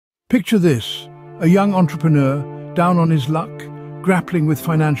Picture this, a young entrepreneur, down on his luck, grappling with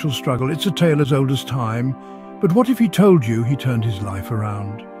financial struggle. It's a tale as old as time. But what if he told you he turned his life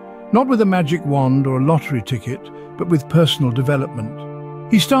around? Not with a magic wand or a lottery ticket, but with personal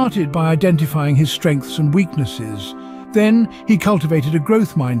development. He started by identifying his strengths and weaknesses. Then he cultivated a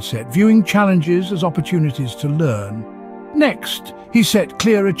growth mindset, viewing challenges as opportunities to learn. Next, he set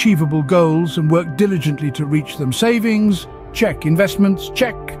clear, achievable goals and worked diligently to reach them. Savings, check. Investments,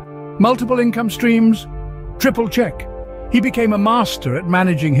 check. Multiple income streams, triple check. He became a master at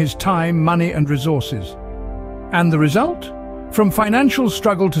managing his time, money, and resources. And the result? From financial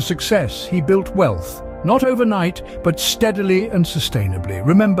struggle to success, he built wealth, not overnight, but steadily and sustainably.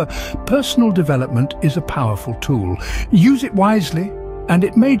 Remember, personal development is a powerful tool. Use it wisely, and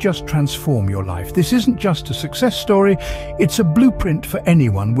it may just transform your life. This isn't just a success story, it's a blueprint for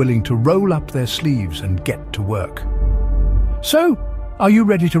anyone willing to roll up their sleeves and get to work. So, are you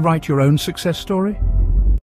ready to write your own success story?